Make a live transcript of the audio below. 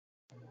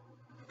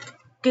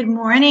Good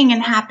morning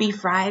and happy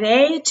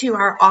Friday to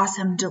our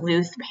awesome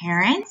Duluth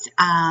parents.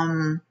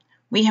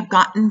 We have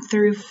gotten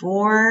through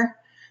 4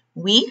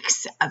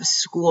 weeks of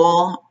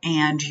school,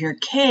 and your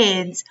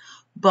kids,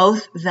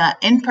 both the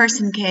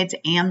in-person kids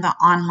and the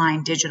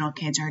online digital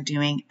kids, are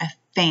doing a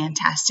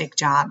fantastic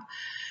job.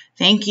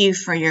 Thank you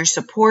for your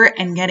support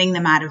in getting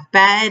them out of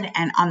bed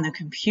and on the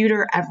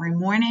computer every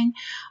morning.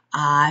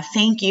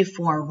 Thank you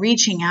for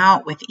reaching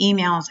out with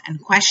emails and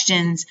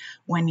questions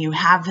when you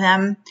have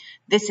them.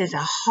 This is a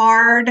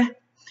hard,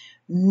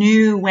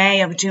 new way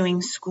of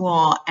doing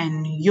school,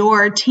 and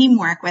your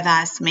teamwork with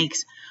us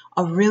makes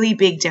a really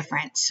big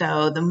difference.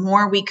 So the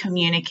more we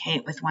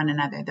communicate with one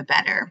another, the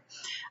better.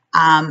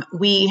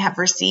 We have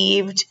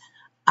received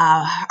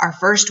our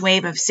first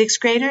wave of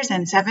 6th graders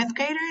and 7th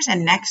graders,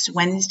 and next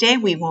Wednesday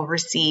we will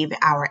receive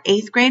our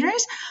 8th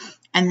graders,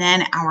 and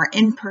then our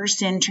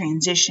in-person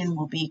transition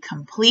will be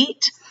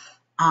complete.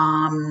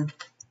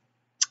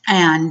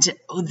 And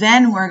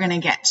then we're going to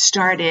get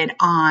started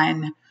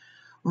on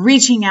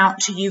reaching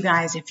out to you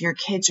guys if your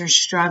kids are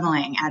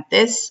struggling. At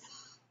this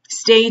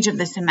stage of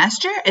the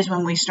semester is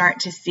when we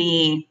start to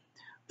see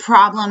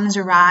problems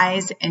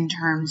arise in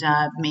terms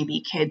of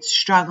maybe kids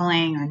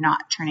struggling or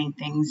not turning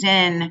things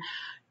in,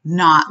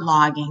 not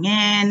logging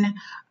in,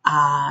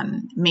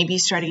 maybe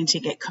starting to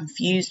get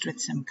confused with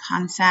some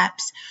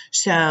concepts.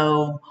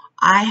 So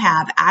I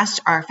have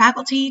asked our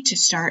faculty to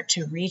start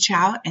to reach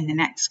out in the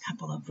next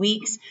couple of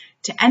weeks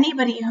to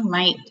anybody who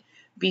might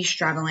be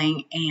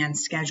struggling and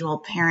schedule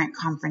parent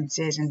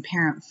conferences and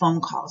parent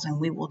phone calls, and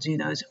we will do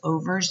those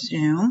over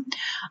Zoom.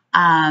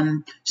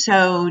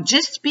 So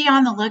just be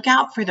on the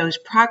lookout for those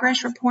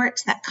progress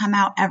reports that come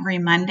out every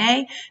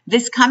Monday.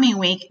 This coming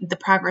week, the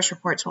progress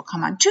reports will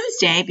come on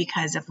Tuesday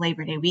because of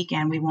Labor Day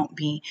weekend. We won't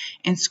be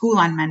in school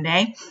on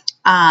Monday.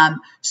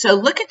 So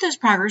look at those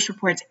progress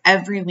reports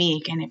every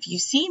week, and if you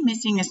see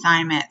missing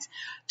assignments,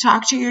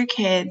 talk to your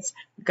kids,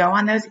 go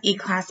on those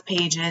e-class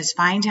pages,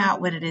 find out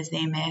what it is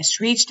they missed,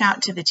 reach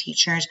out to the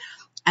teachers,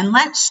 and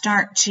let's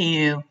start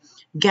to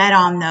get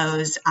on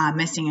those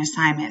missing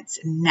assignments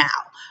now.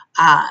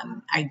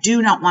 I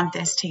do not want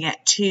this to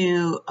get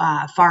too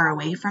far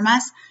away from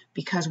us,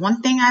 because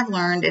one thing I've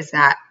learned is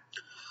that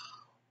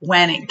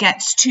when it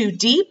gets too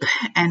deep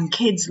and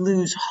kids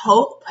lose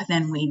hope,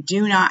 then we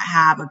do not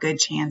have a good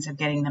chance of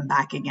getting them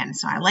back again.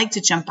 So I like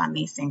to jump on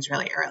these things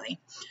really early.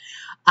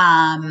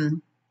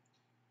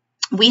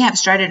 We have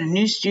started a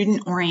new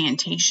student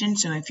orientation.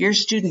 So if your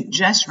student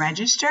just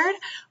registered,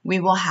 we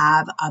will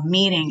have a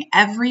meeting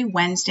every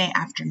Wednesday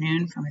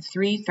afternoon from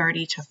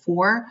 3:30 to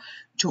 4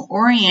 to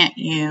orient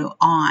you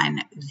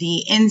on the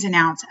ins and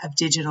outs of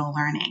digital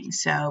learning.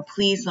 So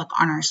please look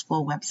on our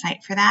school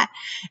website for that,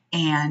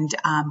 and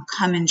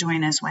come and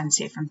join us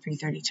Wednesday from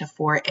 3:30 to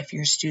 4 if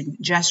your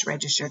student just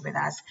registered with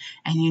us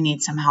and you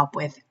need some help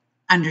with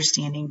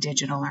understanding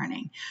digital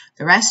learning.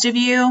 The rest of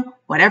you,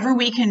 whatever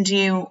we can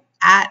do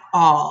at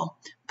all,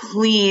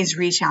 please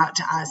reach out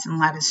to us and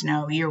let us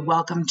know. You're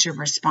welcome to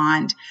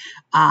respond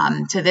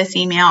to this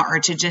email or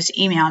to just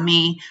email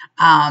me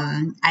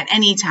at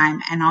any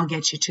time, and I'll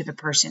get you to the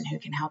person who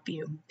can help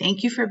you.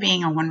 Thank you for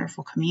being a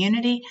wonderful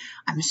community.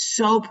 I'm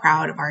so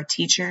proud of our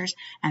teachers,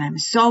 and I'm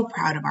so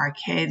proud of our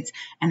kids,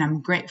 and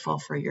I'm grateful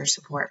for your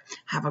support.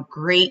 Have a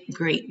great,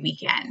 great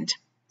weekend.